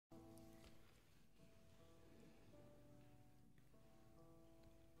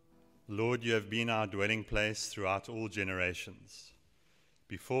Lord, you have been our dwelling place throughout all generations.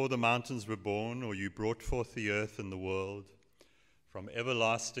 Before the mountains were born, or you brought forth the earth and the world, from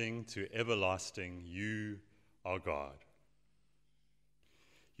everlasting to everlasting, you are God.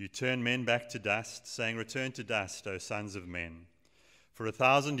 You turn men back to dust, saying, "Return to dust, O sons of men. For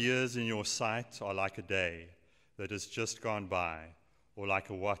 1,000 years in your sight are like a day that has just gone by, or like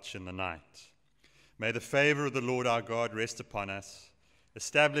a watch in the night. May the favor of the Lord our God rest upon us.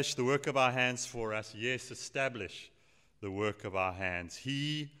 Establish the work of our hands for us." Yes, establish the work of our hands.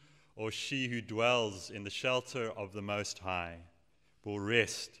 He or she who dwells in the shelter of the Most High will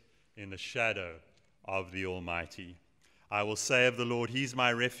rest in the shadow of the Almighty. I will say of the Lord, He's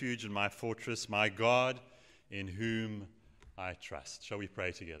my refuge and my fortress, my God in whom I trust. Shall we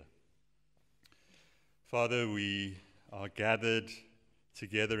pray together? Father, we are gathered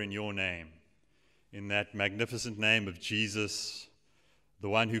together in your name, in that magnificent name of Jesus, the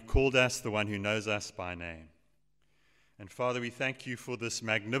one who called us, the one who knows us by name. And Father, we thank you for this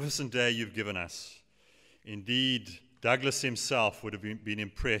magnificent day you've given us. Indeed, Douglas himself would have been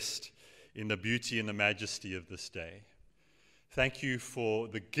impressed in the beauty and the majesty of this day. Thank you for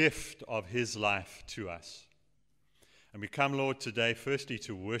the gift of his life to us. And we come, Lord, today firstly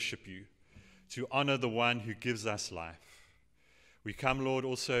to worship you, to honor the one who gives us life. We come, Lord,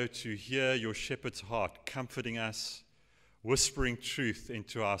 also to hear your shepherd's heart comforting us, whispering truth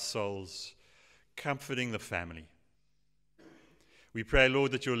into our souls, comforting the family. We pray,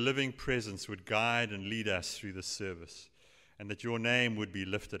 Lord, that your living presence would guide and lead us through this service, and that your name would be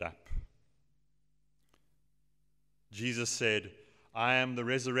lifted up. Jesus said, "I am the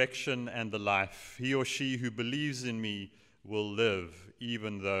resurrection and the life. He or she who believes in me will live,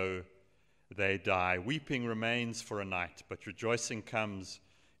 even though they die. Weeping remains for a night, but rejoicing comes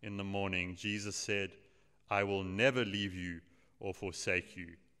in the morning." Jesus said, "I will never leave you or forsake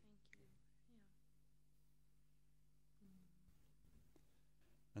you."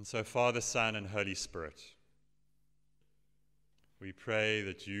 And so, Father, Son, and Holy Spirit, we pray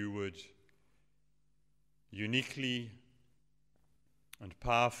that you would uniquely and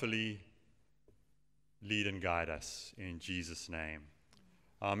powerfully lead and guide us in Jesus' name.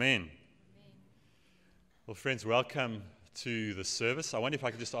 Amen. Well, friends, welcome to the service. I wonder if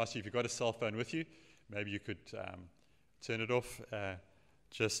I could just ask you, if you've got a cell phone with you, maybe you could turn it off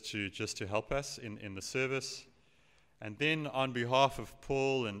just to help us in the service. And then on behalf of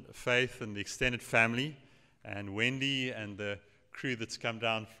Paul and Faith and the extended family and Wendy and the crew that's come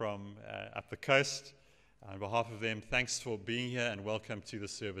down from up the coast, on behalf of them, thanks for being here and welcome to the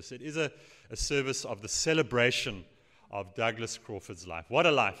service. It is a service of the celebration of Douglas Crawford's life. What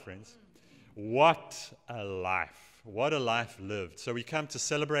a life, friends. What a life. What a life lived. So we come to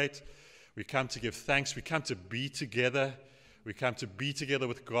celebrate. We come to give thanks. We come to be together. We come to be together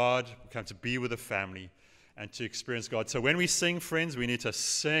with God. We come to be with a family and to experience God. So when we sing, friends, we need to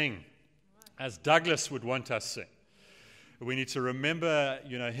sing as Douglas would want us to sing. We need to remember,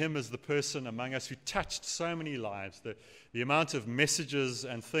 him as the person among us who touched so many lives. The amount of messages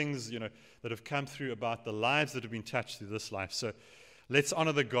and things, that have come through about the lives that have been touched through this life. So let's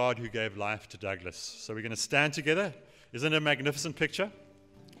honor the God who gave life to Douglas. So we're going to stand together. Isn't it a magnificent picture?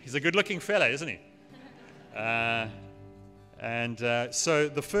 He's a good-looking fella, isn't he? So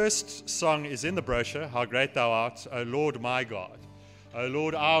the first song is in the brochure, "How Great Thou Art, O Lord my God, O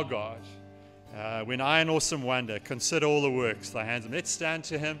Lord our God. When I in awesome wonder consider all the works thy hands." And let's stand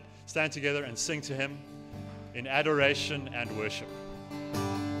together and sing to him in adoration and worship.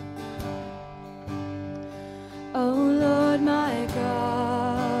 O Lord my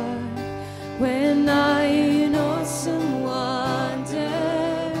God, when I in awesome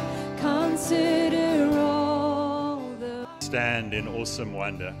wonder consider all the... Stand in awesome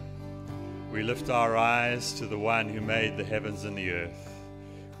wonder. We lift our eyes to the one who made the heavens and the earth.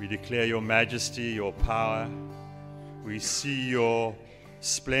 We declare your majesty, your power. We see your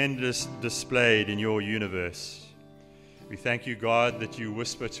splendor displayed in your universe. We thank you, God, that you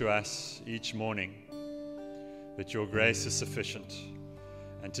whisper to us each morning that your grace is sufficient.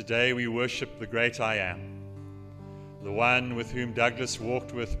 And today we worship the great I am, the one with whom Douglas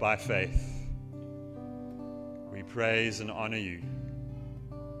walked with by faith. We praise and honor you,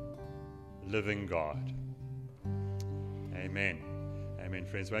 living God. Amen. Amen,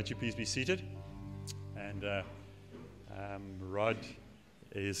 friends. Won't you please be seated? And Rod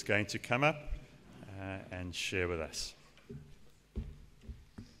is going to come up and share with us.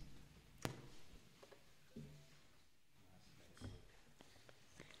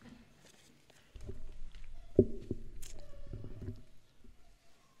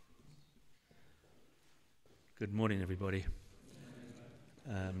 Good morning, everybody.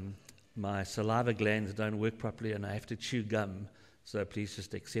 my saliva glands don't work properly and I have to chew gum, so please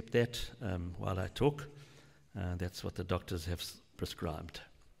just accept that while I talk. That's what the doctors have prescribed.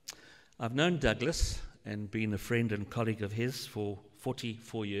 I've known Douglas and been a friend and colleague of his for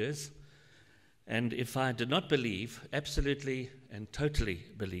 44 years. And if I did not believe, absolutely and totally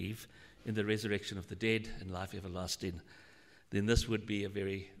believe, in the resurrection of the dead and life everlasting, then this would be a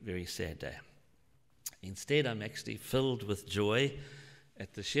very, very sad day. Instead, I'm actually filled with joy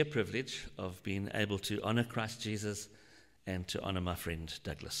at the sheer privilege of being able to honor Christ Jesus and to honor my friend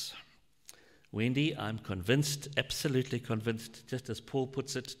Douglas. Wendy, I'm convinced, absolutely convinced, just as Paul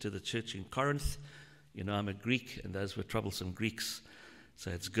puts it to the church in Corinth. You know, I'm a Greek, and those were troublesome Greeks. So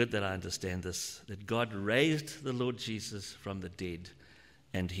it's good that I understand this, that God raised the Lord Jesus from the dead,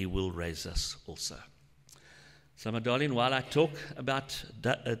 and he will raise us also. So, my darling, while I talk about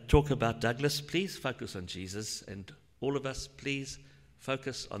Douglas, please focus on Jesus, and all of us, please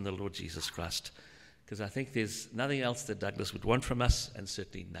focus on the Lord Jesus Christ, because I think there's nothing else that Douglas would want from us, and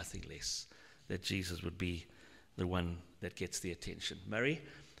certainly nothing less, that Jesus would be the one that gets the attention. Murray,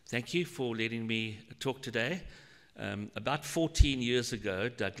 thank you for letting me talk today. About 14 years ago,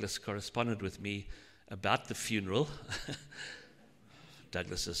 Douglas corresponded with me about the funeral.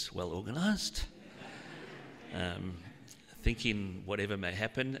 Douglas is well organized, thinking whatever may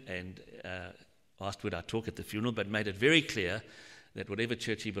happen, and asked would I talk at the funeral, but made it very clear that whatever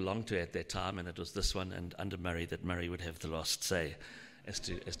church he belonged to at that time, and it was this one and under Murray, that Murray would have the last say as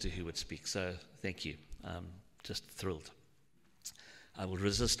to who would speak. So thank you. I'm just thrilled. I will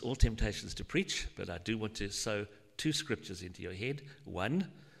resist all temptations to preach, but I do want to sow two scriptures into your head.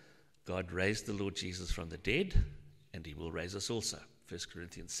 One, God raised the Lord Jesus from the dead, and he will raise us also. 1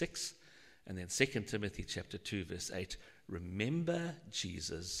 Corinthians 6. And then 2 Timothy chapter 2, verse 8. Remember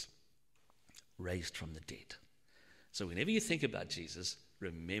Jesus raised from the dead. So whenever you think about Jesus,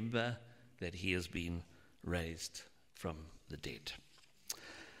 remember that he has been raised from the dead.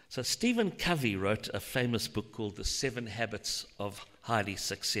 So Stephen Covey wrote a famous book called The 7 Habits of Highly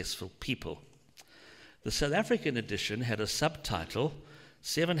Successful People. The South African edition had a subtitle,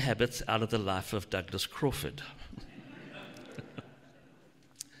 7 Habits Out of the Life of Douglas Crawford.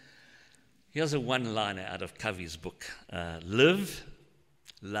 Here's a one-liner out of Covey's book. Live,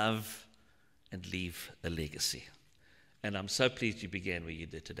 love, and leave a legacy. And I'm so pleased you began where you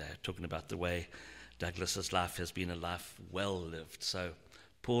did today, talking about the way Douglas's life has been a life well lived. So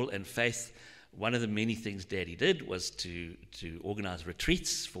Paul and Faith, one of the many things Daddy did was to organize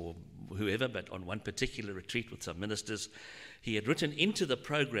retreats for whoever, but on one particular retreat with some ministers, he had written into the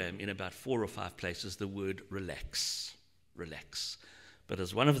program in about 4 or 5 places the word relax, relax. But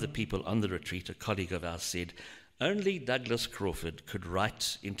as one of the people on the retreat, a colleague of ours, said, only Douglas Crawford could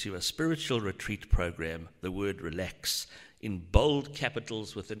write into a spiritual retreat program the word relax in bold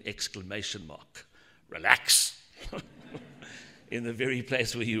capitals with an exclamation mark. Relax. In the very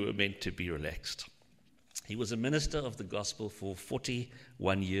place where you were meant to be relaxed. He was a minister of the gospel for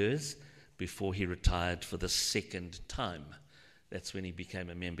 41 years before he retired for the second time. That's when he became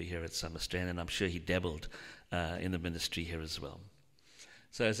a member here at Summerstrand, and I'm sure he dabbled in the ministry here as well.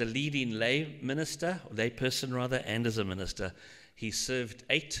 So as a leading lay person, and as a minister, he served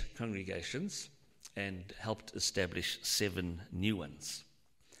 8 congregations and helped establish 7 new ones.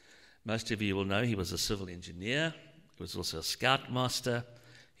 Most of you will know he was a civil engineer. He was also a scoutmaster.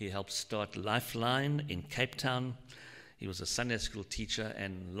 He helped start Lifeline in Cape Town. He was a Sunday school teacher,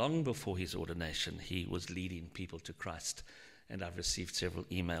 and long before his ordination, he was leading people to Christ. And I've received several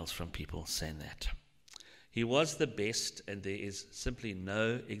emails from people saying that. He was the best, and there is simply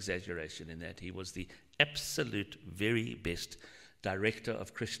no exaggeration in that. He was the absolute very best director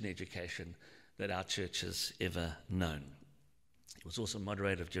of Christian education that our church has ever known. He was also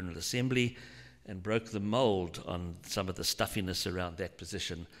moderator of General Assembly and broke the mold on some of the stuffiness around that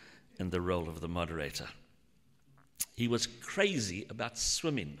position and the role of the moderator. He was crazy about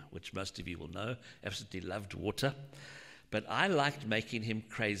swimming, which most of you will know, absolutely loved water. But I liked making him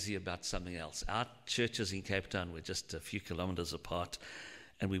crazy about something else. Our churches in Cape Town were just a few kilometers apart,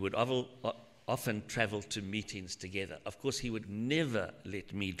 and we would often travel to meetings together. Of course, he would never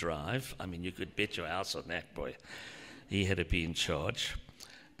let me drive. I mean, you could bet your house on that, boy. He had to be in charge.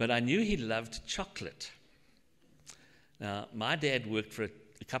 But I knew he loved chocolate. Now, my dad worked for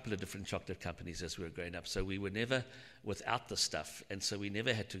a couple of different chocolate companies as we were growing up, so we were never without the stuff, and so we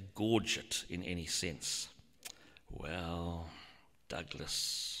never had to gorge it in any sense. Well,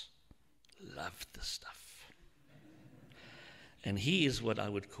 Douglas loved the stuff. And he is what I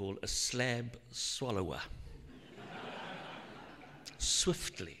would call a slab swallower.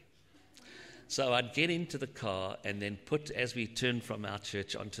 Swiftly. So I'd get into the car and then put, as we turned from our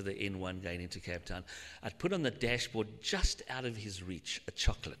church onto the N1 going into Cape Town, I'd put on the dashboard, just out of his reach, a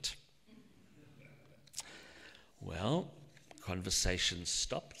chocolate. Well, conversation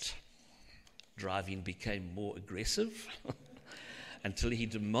stopped. Driving became more aggressive until he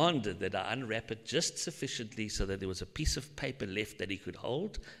demanded that I unwrap it just sufficiently so that there was a piece of paper left that he could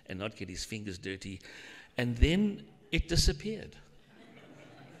hold and not get his fingers dirty. And then it disappeared.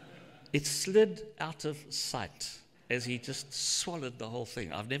 It slid out of sight as he just swallowed the whole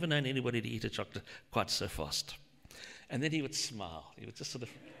thing. I've never known anybody to eat a chocolate quite so fast. And then he would smile. He would just sort of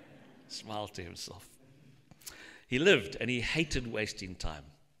smile to himself. He lived and he hated wasting time.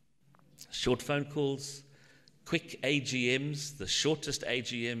 Short phone calls, quick AGMs. The shortest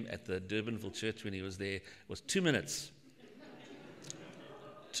AGM at the Durbanville church when he was there was 2 minutes.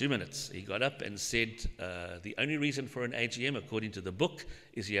 2 minutes. He got up and said, the only reason for an AGM, according to the book,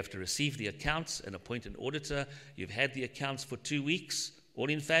 is you have to receive the accounts and appoint an auditor. You've had the accounts for 2 weeks. All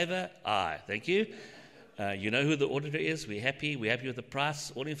in favor? Aye. Thank you. You know who the auditor is? We're happy. We're happy with the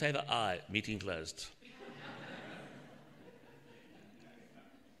price. All in favor? Aye. Meeting closed.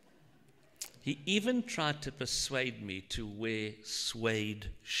 He even tried to persuade me to wear suede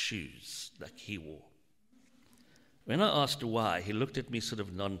shoes like he wore. When I asked why, he looked at me sort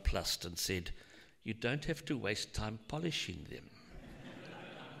of nonplussed and said, "You don't have to waste time polishing them."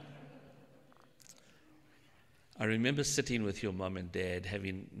 I remember sitting with your mom and dad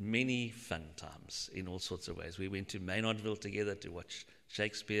having many fun times in all sorts of ways. We went to Maynardville together to watch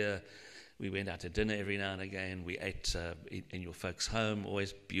Shakespeare. We went out to dinner every now and again. We ate in your folks' home,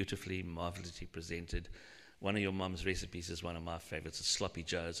 always beautifully, marvelously presented. One of your mom's recipes is one of my favorites. It's sloppy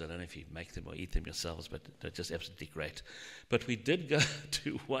joes. I don't know if you make them or eat them yourselves, but they're just absolutely great. But we did go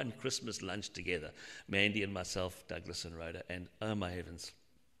to one Christmas lunch together, Mandy and myself, Douglas and Rhoda, and oh my heavens,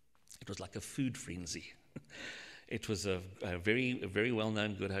 it was like a food frenzy. It was a very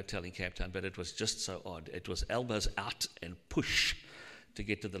well-known good hotel in Cape Town, but it was just so odd. It was elbows out and push to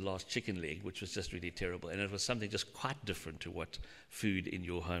get to the last chicken leg, which was just really terrible. And it was something just quite different to what food in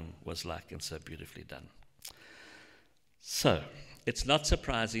your home was like, and so beautifully done. So, it's not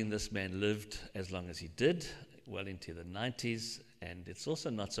surprising this man lived as long as he did, well into the 90s, and it's also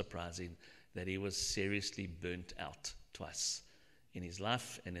not surprising that he was seriously burnt out twice in his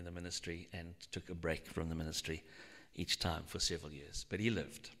life and in the ministry, and took a break from the ministry each time for several years. But he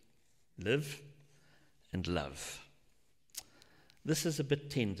lived. Live and love. This is a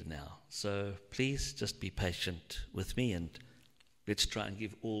bit tender now, so please just be patient with me, and let's try and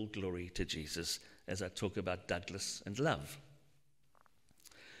give all glory to Jesus as I talk about Douglas and love.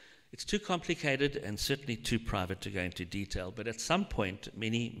 It's too complicated and certainly too private to go into detail, but at some point,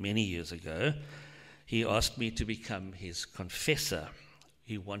 many, many years ago, he asked me to become his confessor.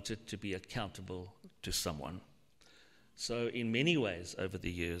 He wanted to be accountable to someone. So in many ways over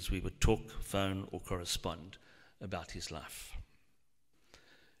the years, we would talk, phone, or correspond about his life.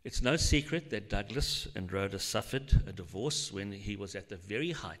 It's no secret that Douglas and Rhoda suffered a divorce when he was at the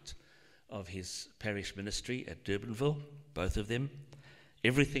very height of his parish ministry at Durbanville, both of them.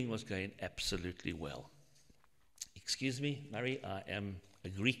 Everything was going absolutely well. Excuse me, Murray, I am a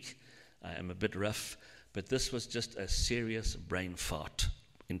Greek. I am a bit rough, but this was just a serious brain fart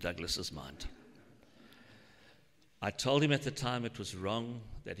in Douglas's mind. I told him at the time it was wrong,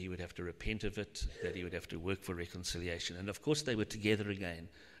 that he would have to repent of it, that he would have to work for reconciliation. And of course they were together again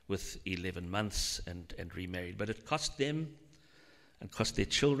with 11 months and remarried. But it cost them and cost their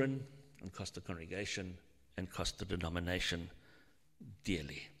children and cost the congregation and cost the denomination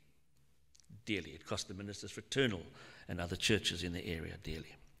dearly. Dearly. It cost the Ministers Fraternal and other churches in the area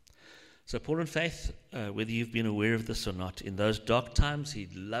dearly. So Paul and Faith, whether you've been aware of this or not, in those dark times he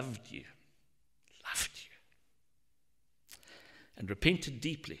loved you, and repented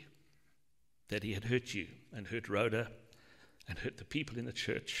deeply that he had hurt you and hurt Rhoda and hurt the people in the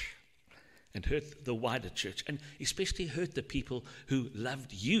church and hurt the wider church, and especially hurt the people who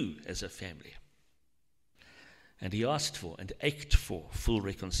loved you as a family. And he asked for and ached for full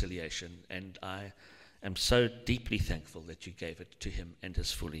reconciliation, and I am so deeply thankful that you gave it to him, and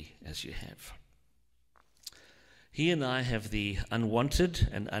as fully as you have. He and I have the unwanted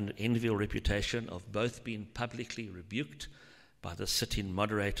and unenviable reputation of both being publicly rebuked by the sitting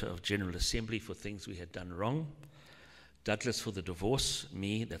moderator of General Assembly for things we had done wrong. Douglas for the divorce,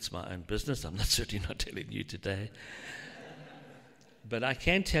 me, that's my own business. I'm certainly not telling you today. But I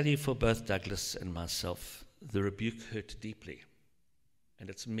can tell you for both Douglas and myself, the rebuke hurt deeply,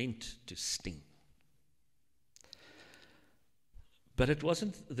 and it's meant to sting. But it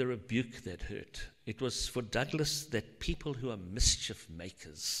wasn't the rebuke that hurt. It was for Douglas that people who are mischief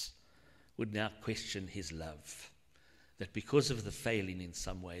makers would now question his love. That because of the failing in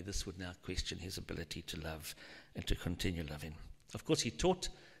some way, this would now question his ability to love and to continue loving. Of course, he taught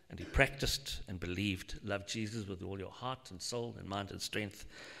and he practiced and believed, love Jesus with all your heart and soul and mind and strength,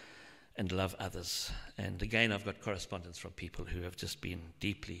 and love others. And again, I've got correspondence from people who have just been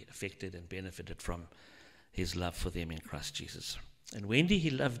deeply affected and benefited from his love for them in Christ Jesus. And Wendy, he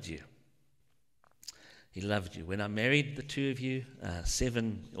loved you. He loved you. When I married the two of you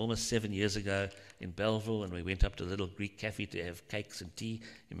almost 7 years ago in Belleville, and we went up to the little Greek cafe to have cakes and tea,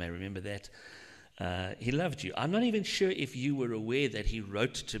 you may remember that, he loved you. I'm not even sure if you were aware that he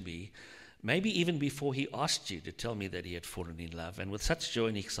wrote to me, maybe even before he asked you to tell me that he had fallen in love, and with such joy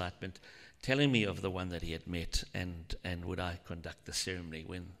and excitement, telling me of the one that he had met, and would I conduct the ceremony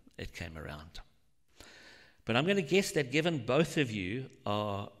when it came around. But I'm going to guess that given both of you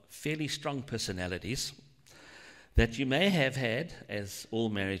are fairly strong personalities, that you may have had, as all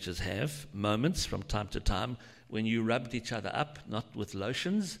marriages have, moments from time to time when you rubbed each other up, not with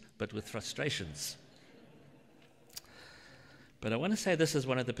lotions, but with frustrations. But I want to say this is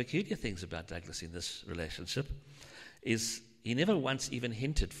one of the peculiar things about Douglas in this relationship, is he never once even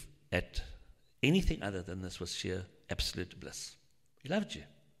hinted at anything other than this was sheer absolute bliss. He loved you.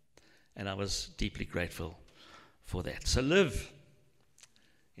 And I was deeply grateful for that. So live.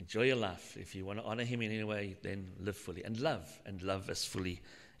 Enjoy your life. If you want to honor him in any way, then live fully. And love as fully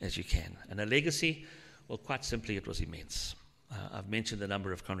as you can. And a legacy, well, quite simply, it was immense. I've mentioned the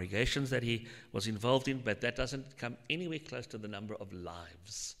number of congregations that he was involved in, but that doesn't come anywhere close to the number of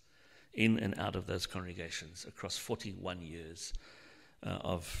lives in and out of those congregations across 41 years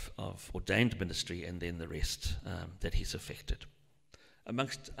of ordained ministry, and then the rest that he's affected.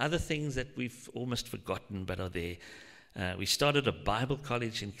 Amongst other things that we've almost forgotten but are there, we started a Bible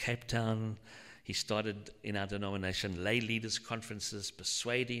college in Cape Town. He started in our denomination lay leaders conferences,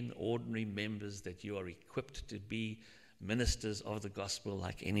 persuading ordinary members that you are equipped to be ministers of the gospel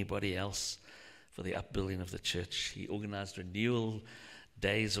like anybody else for the upbuilding of the church. He organized renewal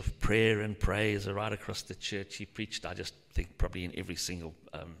days of prayer and praise right across the church. He preached, I just think, probably in every single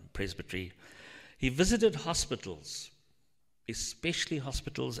presbytery. He visited hospitals, especially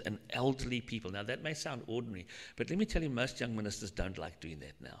hospitals and elderly people. Now, that may sound ordinary, but let me tell you, most young ministers don't like doing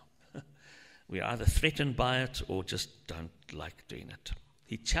that now. We are either threatened by it or just don't like doing it.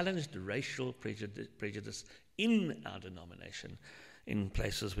 He challenged racial prejudice in our denomination in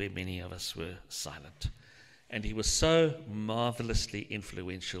places where many of us were silent. And he was so marvelously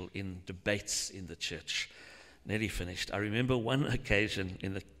influential in debates in the church. Nearly finished. I remember one occasion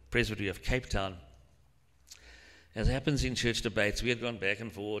in the Presbytery of Cape Town, as happens in church debates, we had gone back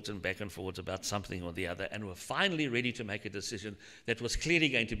and forwards about something or the other, and were finally ready to make a decision that was clearly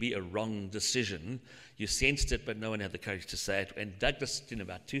going to be a wrong decision. You sensed it, but no one had the courage to say it. And Douglas, sitting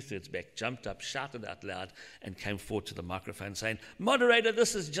about 2/3 back, jumped up, shouted out loud, and came forward to the microphone saying, "Moderator,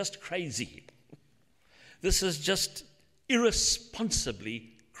 this is just crazy. This is just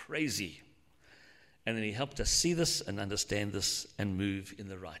irresponsibly crazy." And then he helped us see this and understand this and move in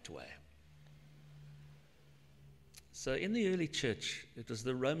the right way. So in the early church, it was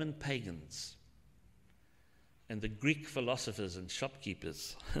the Roman pagans and the Greek philosophers and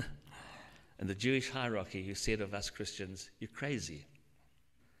shopkeepers and the Jewish hierarchy who said of us Christians, "You're crazy.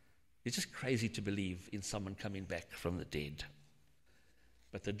 You're just crazy to believe in someone coming back from the dead."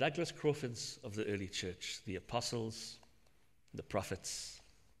 But the Douglas Crawfords of the early church, the apostles, the prophets,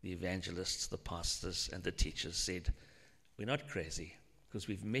 the evangelists, the pastors, and the teachers said, "We're not crazy because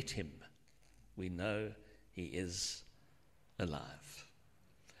we've met him. We know he is alive."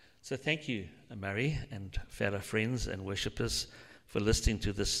 So thank you, Murray and fellow friends and worshippers, for listening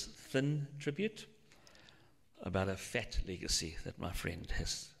to this thin tribute about a fat legacy that my friend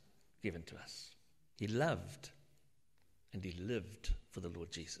has given to us. He loved and he lived for the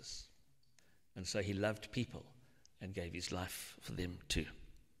Lord Jesus. And so he loved people and gave his life for them too.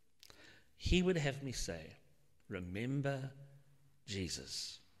 He would have me say, remember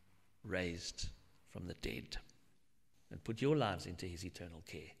Jesus raised from the dead, and put your lives into his eternal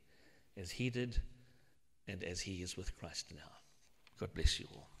care as he did and as he is with Christ now. God bless you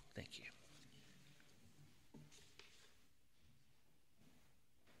all. Thank you.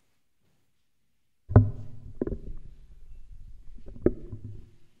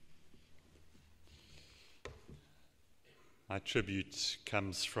 My tribute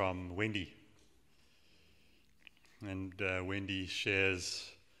comes from Wendy. And Wendy shares,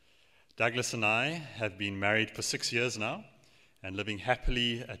 "Douglas and I have been married for 6 years now and living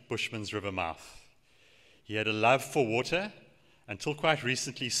happily at Bushman's River mouth. He had a love for water, until quite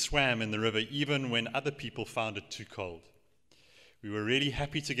recently swam in the river even when other people found it too cold. We were really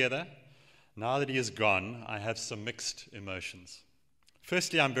happy together, Now that he is gone, I have some mixed emotions.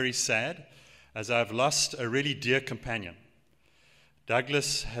 Firstly, I'm very sad, as I have lost a really dear companion.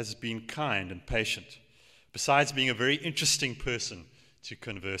 Douglas has been kind and patient, besides being a very interesting person to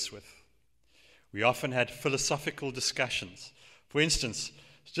converse with. We often had philosophical discussions. For instance,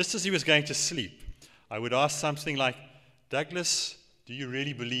 just as he was going to sleep, I would ask something like, "Douglas, do you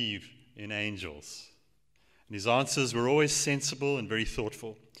really believe in angels?" And his answers were always sensible and very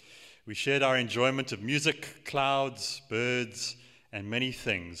thoughtful. We shared our enjoyment of music, clouds, birds, and many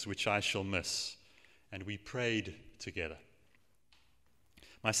things which I shall miss. And we prayed together.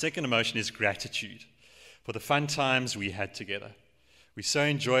 My second emotion is gratitude for the fun times we had together. We so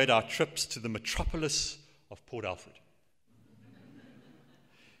enjoyed our trips to the metropolis of Port Alfred.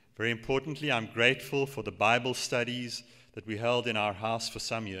 Very importantly, I'm grateful for the Bible studies that we held in our house for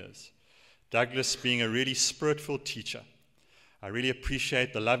some years. Douglas being a really spirit-ful teacher. I really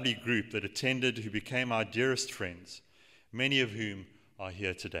appreciate the lovely group that attended who became our dearest friends, many of whom are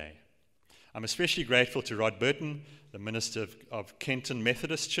here today. I'm especially grateful to Rod Burton, the minister of Kenton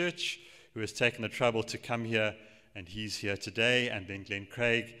Methodist Church, who has taken the trouble to come here, and he's here today. And then Glenn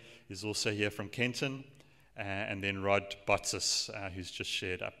Craig is also here from Kenton, and then Rod Botsis, who's just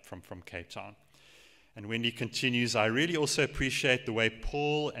shared up from Cape Town. And Wendy continues, I really also appreciate the way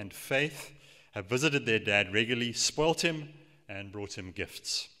Paul and Faith have visited their dad regularly, spoilt him, and brought him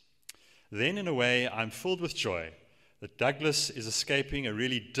gifts. Then, in a way, I'm filled with joy that Douglas is escaping a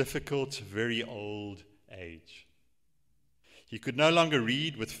really difficult, very old age. He could no longer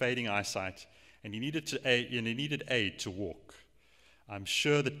read with fading eyesight, and he needed aid to walk. I'm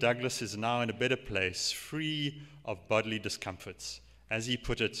sure that Douglas is now in a better place, free of bodily discomforts, as he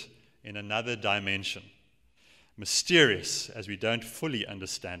put it, in another dimension. Mysterious, as we don't fully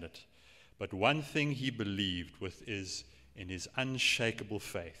understand it. But one thing he believed with is in his unshakable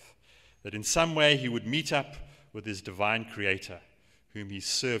faith, that in some way he would meet up with his divine creator, whom he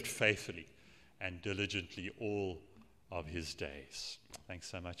served faithfully and diligently all of his days. Thanks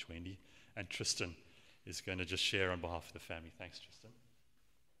so much, Wendy. And Tristan is going to just share on behalf of the family. Thanks, Tristan.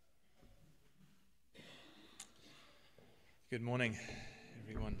 Good morning,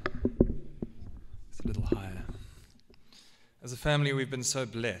 everyone. It's a little higher. As a family, we've been so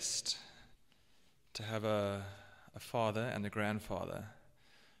blessed to have a father and a grandfather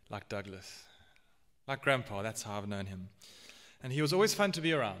like Douglas. Like Grandpa, that's how I've known him. And he was always fun to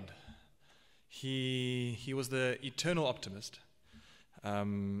be around. He was the eternal optimist.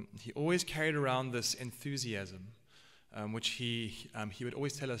 He always carried around this enthusiasm, which he would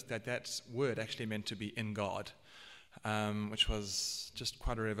always tell us that word actually meant to be in God, which was just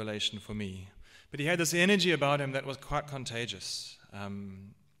quite a revelation for me. But he had this energy about him that was quite contagious.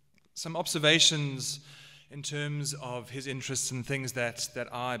 Some observations in terms of his interests and things that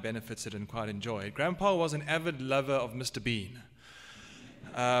I benefited and quite enjoyed. Grandpa was an avid lover of Mr. Bean.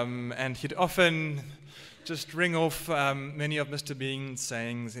 And he'd often just ring off many of Mr. Bean's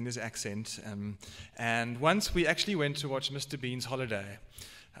sayings in his accent. And once we actually went to watch Mr. Bean's Holiday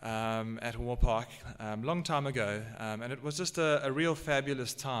at War Park a long time ago, and it was just a real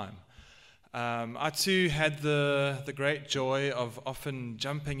fabulous time. I too had the great joy of often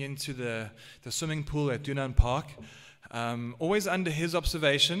jumping into the swimming pool at Dunan Park, always under his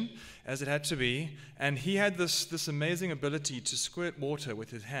observation, as it had to be, and he had this amazing ability to squirt water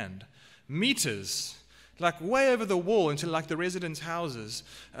with his hand, meters, like way over the wall into like the residents' houses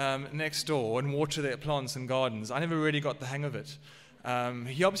next door, and water their plants and gardens. I never really got the hang of it.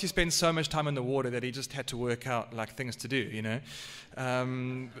 He obviously spent so much time in the water that he just had to work out like things to do, you know.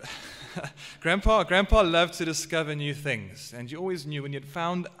 Grandpa loved to discover new things, and you always knew when you'd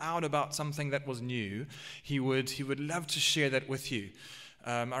found out about something that was new, he would love to share that with you.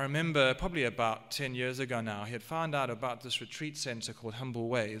 I remember probably about 10 years ago now, he had found out about this retreat center called Humble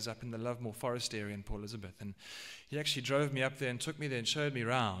Ways up in the Lovemore Forest area in Port Elizabeth, and he actually drove me up there and took me there and showed me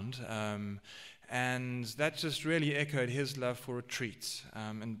around. And that just really echoed his love for retreats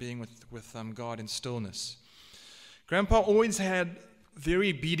and being with God in stillness. Grandpa always had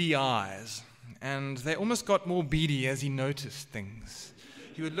very beady eyes, and they almost got more beady as he noticed things.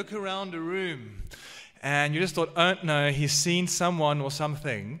 He would look around a room, and you just thought, oh no, he's seen someone or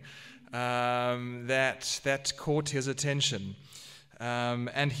something that caught his attention.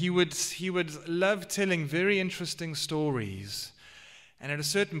 And he would love telling very interesting stories. And at a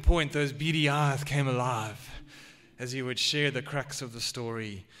certain point, those beady eyes came alive as he would share the crux of the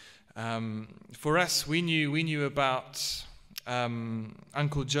story. For us, we knew about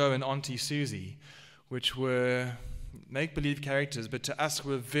Uncle Joe and Auntie Susie, which were make-believe characters, but to us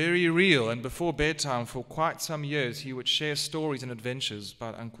were very real. And before bedtime, for quite some years, he would share stories and adventures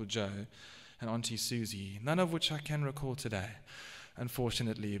about Uncle Joe. and Auntie Susie, none of which I can recall today,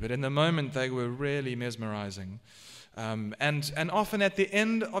 unfortunately. But in the moment, they were really mesmerizing. And often at the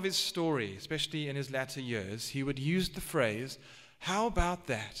end of his story, especially in his latter years, he would use the phrase, "How about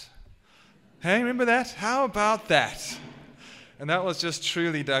that?" Hey, remember that? How about that? And that was just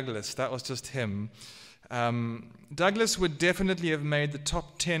truly Douglas. That was just him. Douglas would definitely have made the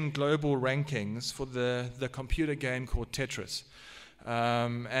top 10 global rankings for the computer game called Tetris.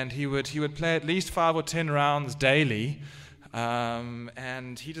 And he would play at least 5 or 10 rounds daily.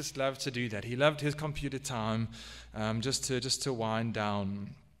 And he just loved to do that. He loved his computer time, just to wind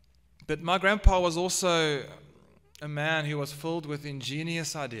down. But my grandpa was also a man who was filled with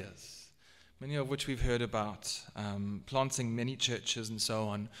ingenious ideas, many of which we've heard about, planting many churches and so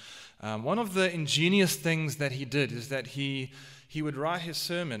on. One of the ingenious things that he did is that he would write his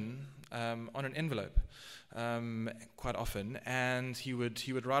sermon on an envelope quite often, and he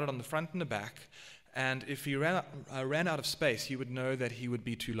would write it on the front and the back. And if he ran out of space, he would know that he would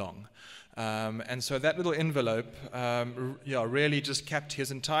be too long. And so that little envelope really just capped his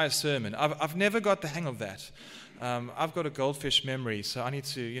entire sermon. I've never got the hang of that. I've got a goldfish memory, so I need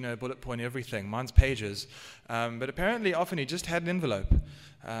to, bullet point everything. Mine's pages. But apparently often he just had an envelope.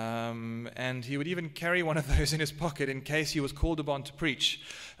 And he would even carry one of those in his pocket in case he was called upon to preach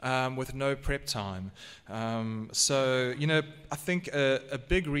with no prep time. I think a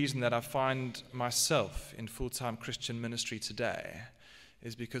big reason that I find myself in full-time Christian ministry today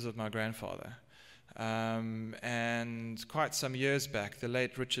is because of my grandfather. And quite some years back, the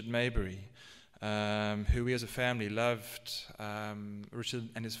late Richard Maybury, who we as a family loved, Richard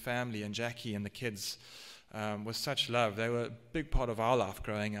and his family and Jackie and the kids, with such love. They were a big part of our life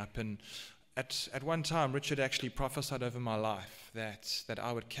growing up. And at one time, Richard actually prophesied over my life that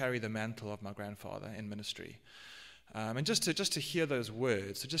I would carry the mantle of my grandfather in ministry. And just to hear those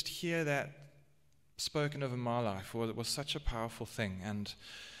words, to just hear that spoken over my life was such a powerful thing. And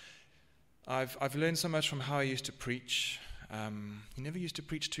I've learned so much from how he used to preach. He never used to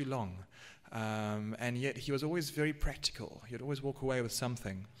preach too long. And yet he was always very practical. He'd always walk away with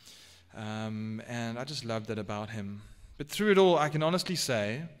something. And I just loved that about him. But through it all, I can honestly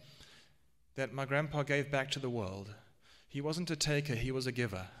say that my grandpa gave back to the world. He wasn't a taker, he was a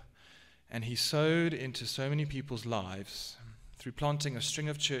giver. And he sowed into so many people's lives through planting a string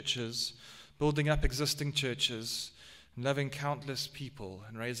of churches, building up existing churches, loving countless people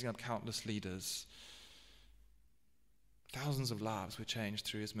and raising up countless leaders. Thousands of lives were changed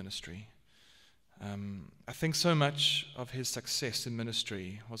through his ministry. I think so much of his success in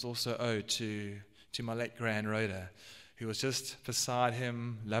ministry was also owed to my late Gran Rhoda, who was just beside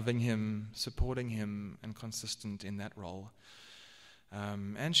him, loving him, supporting him, and consistent in that role.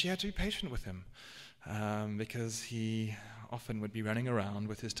 And she had to be patient with him because he often would be running around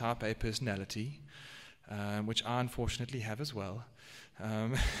with his type A personality, which I unfortunately have as well.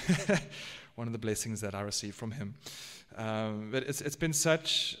 One of the blessings that I received from him. But it's been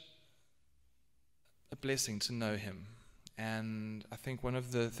such a blessing to know him. And I think one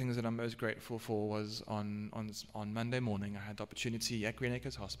of the things that I'm most grateful for was on Monday morning, I had the opportunity at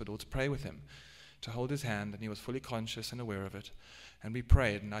Greenacres Hospital to pray with him, to hold his hand, and he was fully conscious and aware of it. And we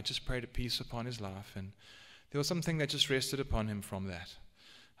prayed, and I just prayed a peace upon his life, and there was something that just rested upon him from that.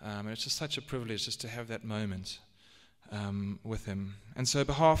 And it's just such a privilege just to have that moment with him. And so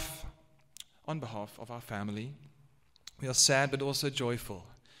on behalf of our family, we are sad but also joyful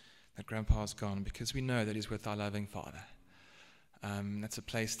that Grandpa's gone, because we know that he's with our loving Father. That's a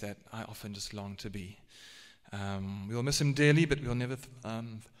place that I often just long to be. We will miss him dearly, but we'll never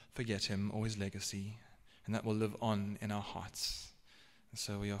forget him or his legacy, and that will live on in our hearts. And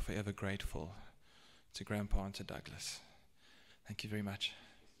so we are forever grateful to Grandpa and to Douglas. Thank you very much.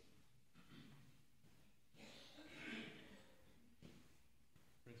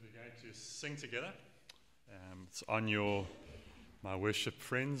 Friends, we're going to sing together. It's on my worship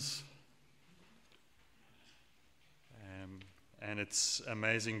friends. And it's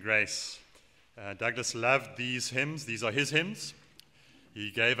Amazing Grace. Douglas loved these hymns. These are his hymns.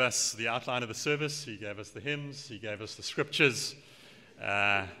 He gave us the outline of the service. He gave us the hymns. He gave us the scriptures.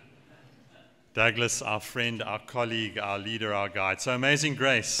 Douglas, our friend, our colleague, our leader, our guide. So Amazing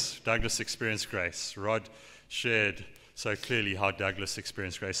Grace. Douglas experienced grace. Rod shared so clearly how Douglas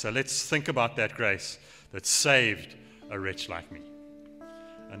experienced grace. So let's think about that grace that saved a wretch like me.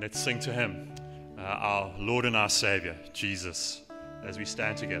 And let's sing to him, our Lord and our Savior, Jesus, as we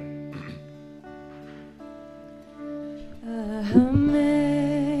stand together.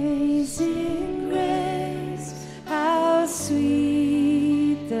 Amazing grace, how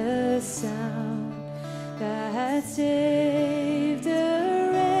sweet the sound that saved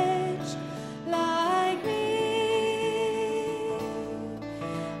a wretch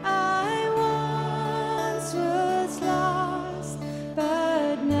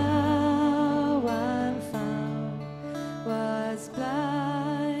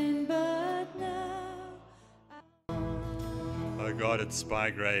Oh God, it's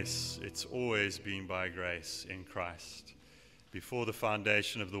by grace. It's always been by grace in Christ. Before the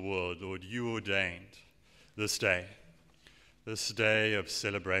foundation of the world, Lord, you ordained this day of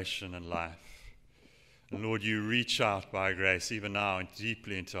celebration and life. And Lord, you reach out by grace even now and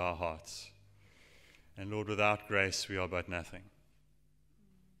deeply into our hearts. And Lord, without grace, we are but nothing.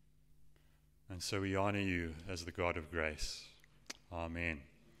 And so we honor you as the God of grace. Amen.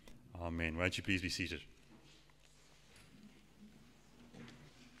 Amen. Won't you please be seated?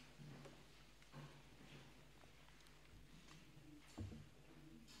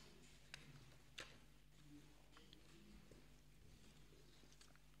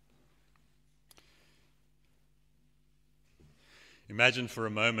 Imagine for a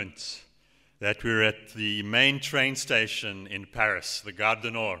moment that we're at the main train station in Paris, the Gare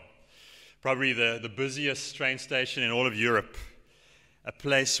du Nord, probably the busiest train station in all of Europe, a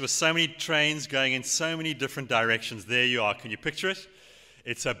place with so many trains going in so many different directions. There you are. Can you picture it?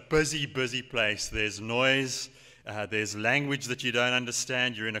 It's a busy, busy place. There's noise. There's language that you don't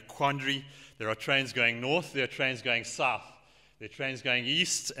understand. You're in a quandary. There are trains going north. There are trains going south. There are trains going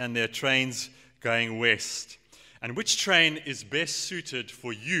east, and there are trains going west. And which train is best suited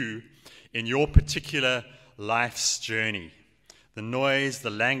for you in your particular life's journey? The noise,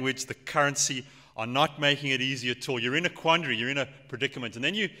 the language, the currency are not making it easy at all. You're in a quandary, you're in a predicament. And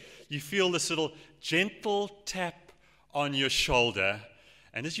then you feel this little gentle tap on your shoulder.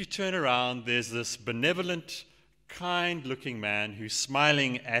 And as you turn around, there's this benevolent, kind-looking man who's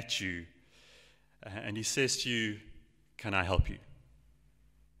smiling at you. And he says to you, "Can I help you?"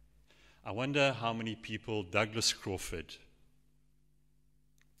 I wonder how many people Douglas Crawford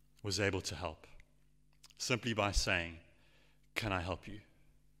was able to help simply by saying, "Can I help you?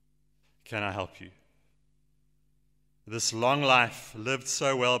 Can I help you?" This long life lived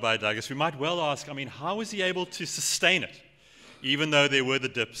so well by Douglas, we might well ask, how was he able to sustain it? Even though there were the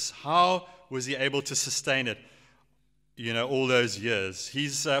dips, how was he able to sustain it, all those years?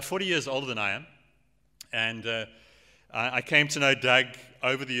 He's 40 years older than I am, and I came to know Doug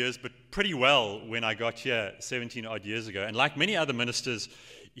over the years, but pretty well when I got here 17 odd years ago. And like many other ministers,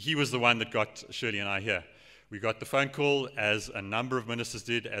 he was the one that got Shirley and I here. We got the phone call, as a number of ministers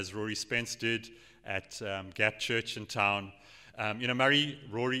did, as Rory Spence did at Gap Church in town. Murray,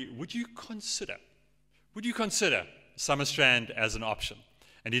 Rory, would you consider Summerstrand as an option?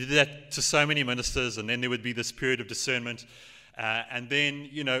 And he did that to so many ministers, and then there would be this period of discernment. And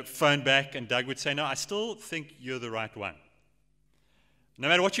then, phone back, and Doug would say, "No, I still think you're the right one. No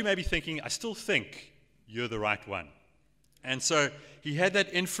matter what you may be thinking, I still think you're the right one." And so he had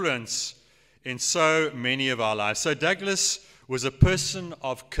that influence in so many of our lives. So Douglas was a person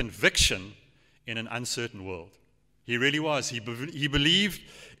of conviction in an uncertain world. He really was. He believed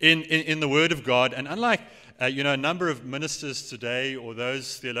in the Word of God. And unlike a number of ministers today, or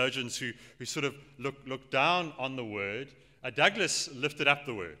those theologians who sort of look down on the Word, Douglas lifted up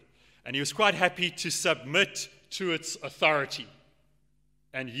the Word. And he was quite happy to submit to its authority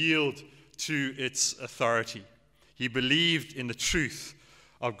and yield to its authority. He believed in the truth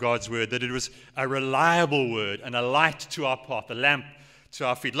of God's Word, that it was a reliable Word and a light to our path, a lamp to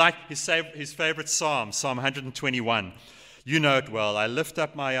our feet. Like his favorite psalm, Psalm 121. You know it well. "I lift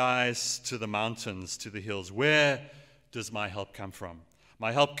up my eyes to the mountains, to the hills. Where does my help come from?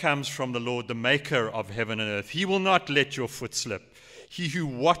 My help comes from the Lord, the maker of heaven and earth. He will not let your foot slip. He who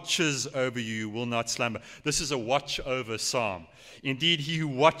watches over you will not slumber." This is a watch over psalm. "Indeed, he who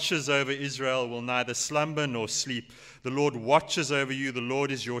watches over Israel will neither slumber nor sleep. The Lord watches over you. The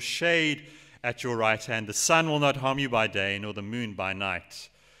Lord is your shade at your right hand. The sun will not harm you by day, nor the moon by night.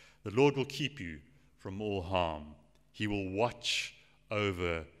 The Lord will keep you from all harm. He will watch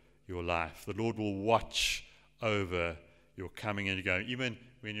over your life." The Lord will watch over your coming and going, even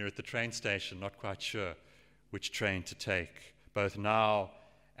when you're at the train station, not quite sure which train to take, both now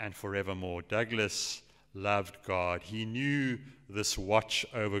and forevermore. Douglas loved God. He knew this watch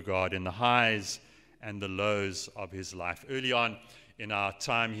over God in the highs and the lows of his life. Early on in our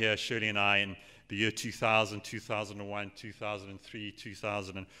time here, Shirley and I, in the year 2000, 2001, 2003,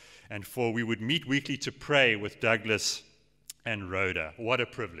 2004, we would meet weekly to pray with Douglas and Rhoda. What a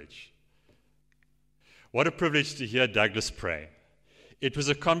privilege. What a privilege to hear Douglas pray. It was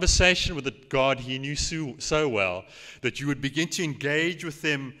a conversation with a God he knew so well that you would begin to engage with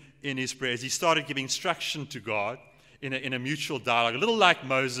him in his prayers. He started giving instruction to God in a mutual dialogue, a little like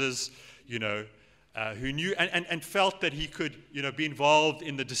Moses, who knew and felt that he could, be involved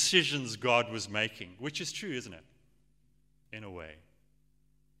in the decisions God was making, which is true, isn't it? In a way.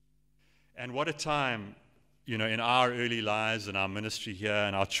 And what a time, in our early lives and our ministry here,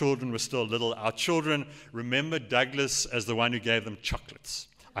 and our children were still little, our children remembered Douglas as the one who gave them chocolates.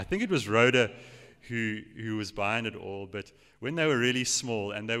 I think it was Rhoda who was behind it all, but when they were really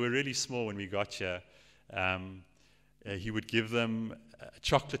small, and they were really small when we got here, he would give them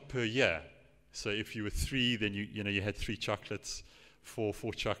chocolate per year. So if you were 3, then you had 3 chocolates, 4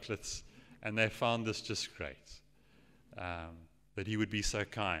 chocolates, and they found this just great. That he would be so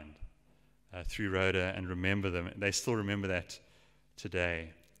kind through Rhoda and remember them. They still remember that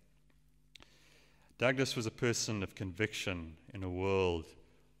today. Douglas was a person of conviction in a world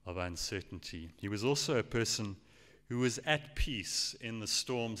of uncertainty. He was also a person who was at peace in the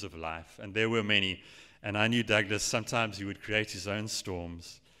storms of life, and there were many. And I knew Douglas, sometimes he would create his own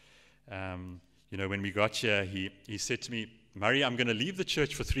storms. When we got here, he said to me, "Murray, I'm going to leave the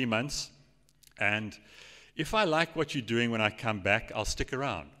church for 3 months, and if I like what you're doing when I come back, I'll stick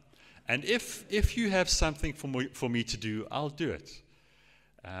around. And if you have something for me to do, I'll do it."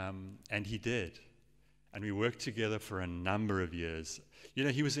 And he did. And we worked together for a number of years.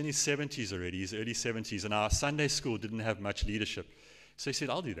 He was in his 70s already, his early 70s, and our Sunday school didn't have much leadership. So he said,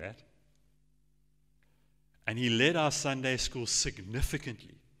 "I'll do that." And he led our Sunday school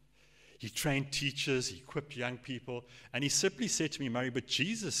significantly. He trained teachers, he equipped young people, and he simply said to me, "Murray, but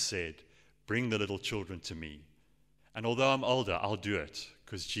Jesus said, 'Bring the little children to me.' And although I'm older, I'll do it,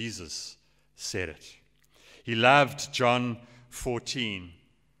 because Jesus said it." He loved John 14.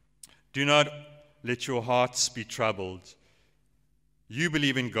 "Do not let your hearts be troubled. You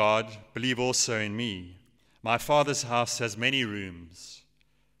believe in God, believe also in me. My Father's house has many rooms.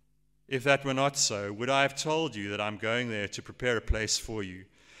 If that were not so, would I have told you that I'm going there to prepare a place for you?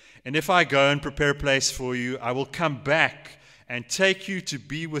 And if I go and prepare a place for you, I will come back and take you to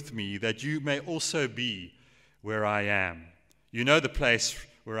be with me, that you may also be where I am. You know the place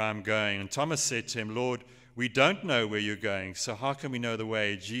where I'm going." And Thomas said to him, "Lord, we don't know where you're going, so how can we know the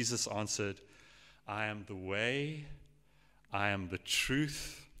way?" Jesus answered, "I am the way, I am the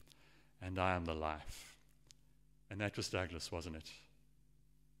truth, and I am the life." And that was Douglas, wasn't it?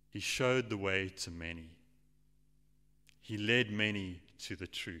 He showed the way to many. He led many to the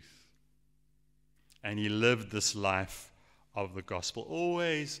truth. And he lived this life of the gospel.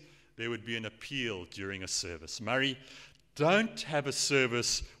 Always there would be an appeal during a service. Murray, don't have a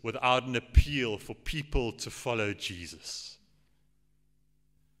service without an appeal for people to follow Jesus.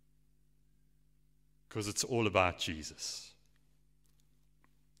 Because it's all about Jesus.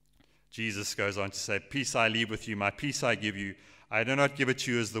 Jesus goes on to say, "Peace I leave with you, my peace I give you. I do not give it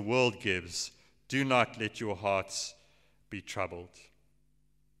to you as the world gives. Do not let your hearts be troubled."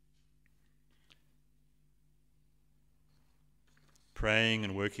 Praying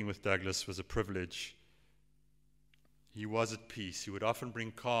and working with Douglas was a privilege. He was at peace. He would often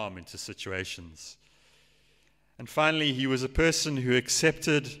bring calm into situations. And finally, he was a person who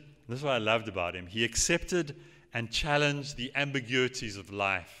accepted, this is what I loved about him, he accepted and challenged the ambiguities of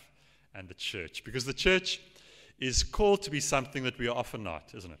life and the church. Because the church is called to be something that we are often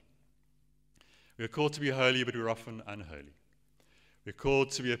not, isn't it? We are called to be holy, but we're often unholy. We're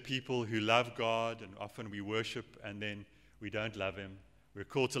called to be a people who love God, and often we worship and then we don't love him. We're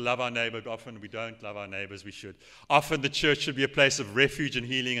called to love our neighbor, but often we don't love our neighbors we should. Often the church should be a place of refuge and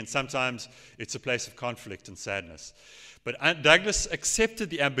healing, and sometimes it's a place of conflict and sadness. But Douglas accepted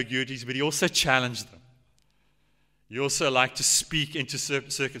the ambiguities, but he also challenged them. He also liked to speak into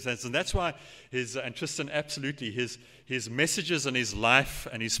circumstances, and that's why and Tristan, absolutely, his messages and his life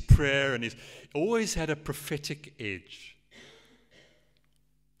and his prayer and always had a prophetic edge.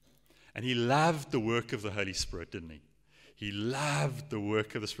 And he loved the work of the Holy Spirit, didn't he? He loved the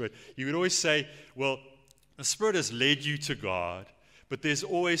work of the Spirit. He would always say, well, the Spirit has led you to God, but there's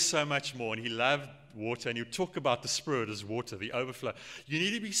always so much more. And he loved water, and he would talk about the Spirit as water, the overflow. You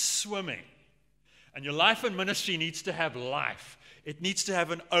need to be swimming. And your life and ministry needs to have life. It needs to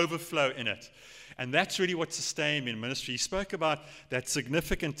have an overflow in it. And that's really what sustained him in ministry. He spoke about that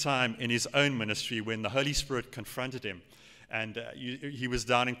significant time in his own ministry when the Holy Spirit confronted him. And he was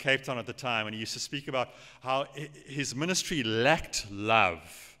down in Cape Town at the time, and he used to speak about how his ministry lacked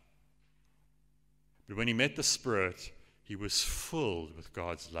love. But when he met the Spirit, he was filled with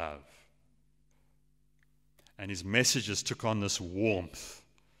God's love. And his messages took on this warmth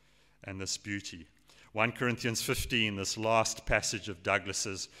and this beauty. 1 Corinthians 15, this last passage of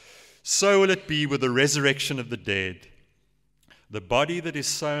Douglas's, "So will it be with the resurrection of the dead. The body that is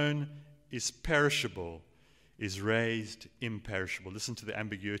sown is perishable, is raised imperishable." Listen to the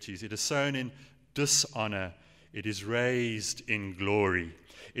ambiguities. It is sown in dishonor, it is raised in glory.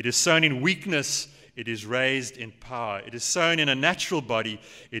 It is sown in weakness, it is raised in power. It is sown in a natural body,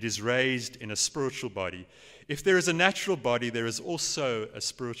 it is raised in a spiritual body. If there is a natural body, there is also a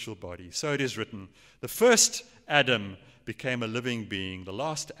spiritual body. So it is written, the first Adam became a living being. The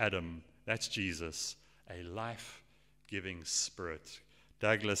last Adam, that's Jesus, a life-giving spirit.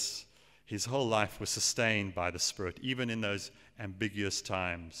 Douglas, his whole life was sustained by the Spirit, even in those ambiguous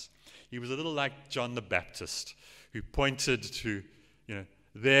times. He was a little like John the Baptist, who pointed to,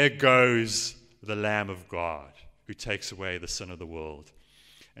 there goes the Lamb of God, who takes away the sin of the world.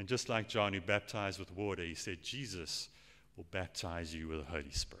 And just like John, who baptized with water, he said, Jesus will baptize you with the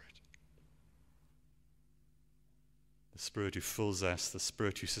Holy Spirit. The Spirit who fills us, the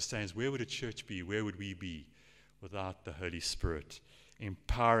Spirit who sustains. Where would a church be? Where would we be without the Holy Spirit,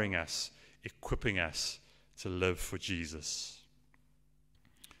 empowering us, equipping us to live for Jesus?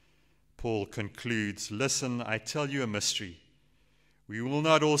 Paul concludes, listen, I tell you a mystery. We will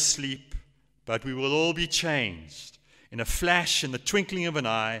not all sleep, but we will all be changed in a flash, in the twinkling of an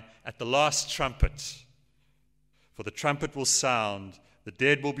eye, at the last trumpet. For the trumpet will sound, the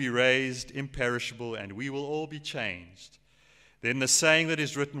dead will be raised imperishable, and we will all be changed. Then the saying that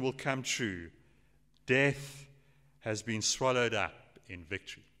is written will come true. Death has been swallowed up in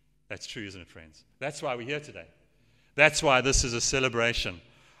victory. That's true, isn't it, friends? That's why we're here today. That's why this is a celebration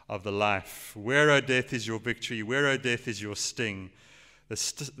of the life. Where, O death, is your victory? Where, O death, is your sting?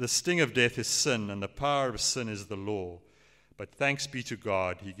 The sting of death is sin, and the power of sin is the law. But thanks be to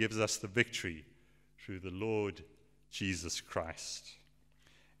God, he gives us the victory through the Lord Jesus Christ.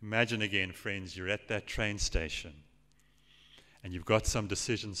 Imagine again, friends, you're at that train station, and you've got some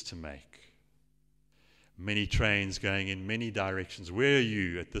decisions to make. Many trains going in many directions. Where are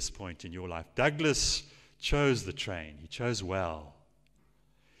you at this point in your life? Douglas chose the train. He chose well.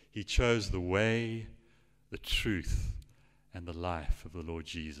 He chose the way, the truth, and the life of the Lord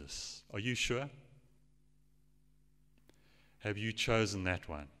Jesus. Are you sure? Have you chosen that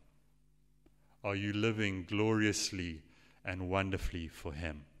one? Are you living gloriously and wonderfully for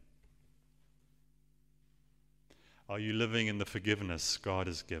him? Are you living in the forgiveness God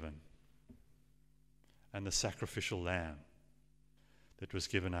has given and the sacrificial lamb that was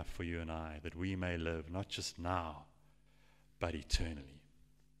given up for you and I, that we may live not just now, but eternally?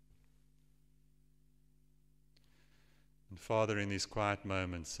 And Father, in these quiet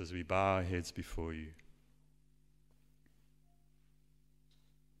moments as we bow our heads before you,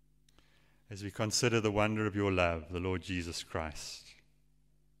 as we consider the wonder of your love, the Lord Jesus Christ.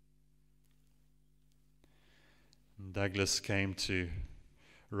 And Douglas came to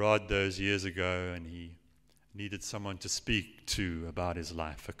Rod those years ago, and he needed someone to speak to about his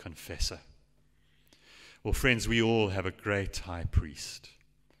life, a confessor. Well, friends, we all have a great high priest.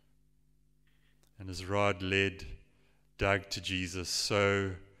 And as Rod led Doug to Jesus,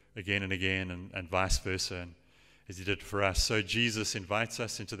 so again and again, and vice versa, and as he did for us, so Jesus invites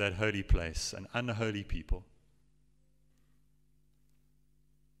us into that holy place, an unholy people,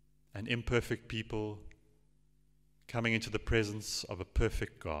 an imperfect people coming into the presence of a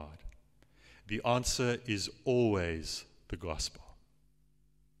perfect God. The answer is always the gospel.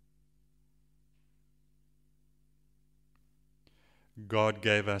 God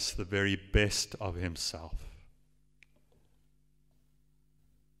gave us the very best of himself.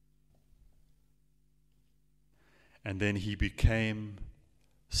 And then he became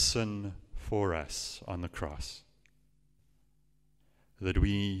sin for us on the cross, that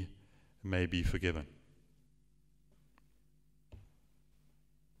we may be forgiven.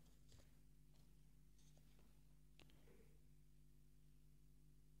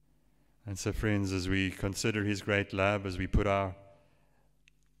 And so, friends, as we consider his great love, as we put our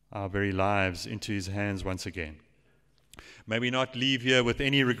very lives into his hands once again, may we not leave here with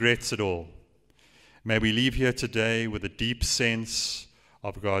any regrets at all. May we leave here today with a deep sense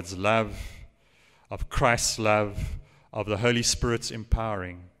of God's love, of Christ's love, of the Holy Spirit's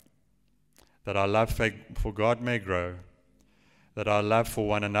empowering, that our love for God may grow, that our love for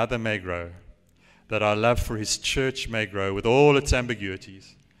one another may grow, that our love for his church may grow with all its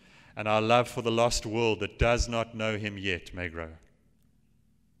ambiguities, and our love for the lost world that does not know him yet may grow.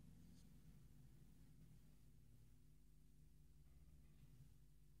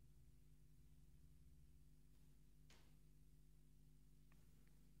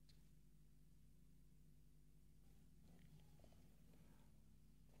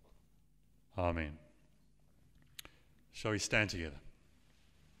 Amen. Shall we stand together?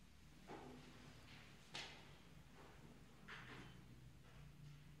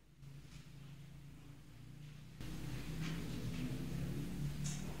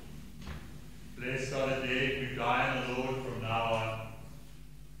 Blessed are the dead who die in the Lord from now on.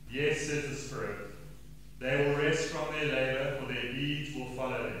 Yes, says the Spirit, they will rest from their labor, for their deeds will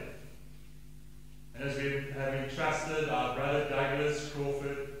follow them. And as we have entrusted our brother Douglas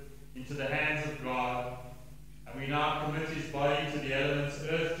Crawford into the hands of God, and we now commit his body to the elements,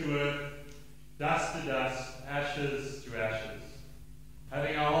 earth to earth, dust to dust, ashes to ashes.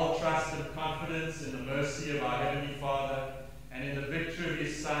 Having our whole trust and confidence in the mercy of our Heavenly Father and in the victory of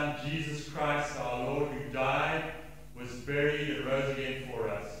his Son, Jesus Christ, our Lord, who died, was buried, and rose again for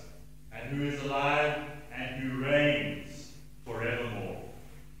us, and who is alive and who reigns forevermore.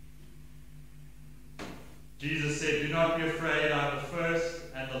 Jesus said, "Do not be afraid, I am the first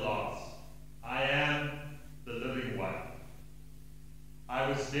and the last. I am the living one. I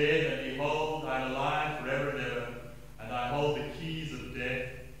was dead, and behold, I am alive forever and ever, and I hold the keys of death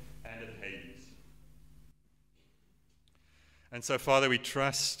and of Hades." And so, Father, we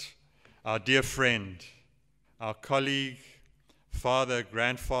trust our dear friend, our colleague, father,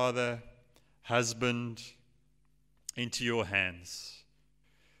 grandfather, husband, into your hands,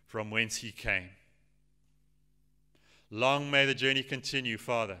 from whence he came. Long may the journey continue,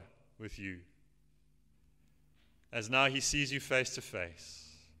 Father, with you, as now he sees you face to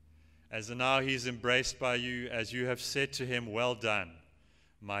face, as now he is embraced by you, as you have said to him, "Well done,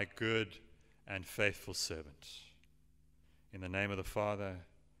 my good and faithful servant." In the name of the Father,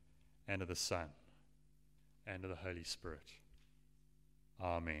 and of the Son, and of the Holy Spirit.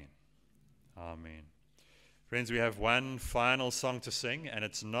 Amen. Amen. Friends, we have one final song to sing, and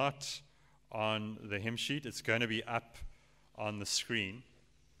it's not on the hymn sheet. It's going to be up on the screen.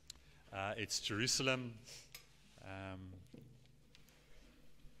 It's Jerusalem.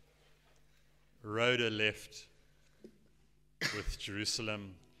 Rhoda left with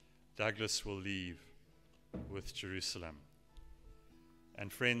Jerusalem. Douglas will leave with Jerusalem.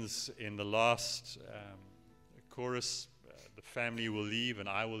 And friends, in the last chorus, the family will leave and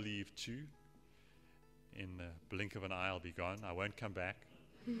I will leave too. In the blink of an eye, I'll be gone. I won't come back.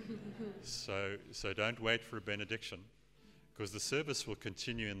 So don't wait for a benediction, because the service will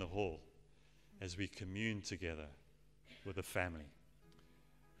continue in the hall as we commune together with the family.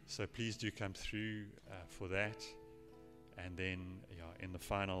 So please do come through for that. And then in the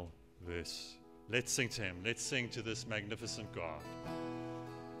final verse, let's sing to him. Let's sing to this magnificent God,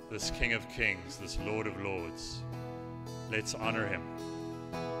 this King of Kings, this Lord of Lords. Let's honor him.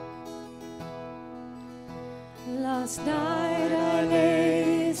 Last night I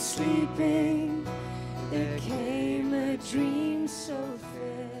lay sleeping, there came a dream so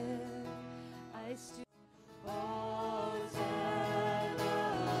fair.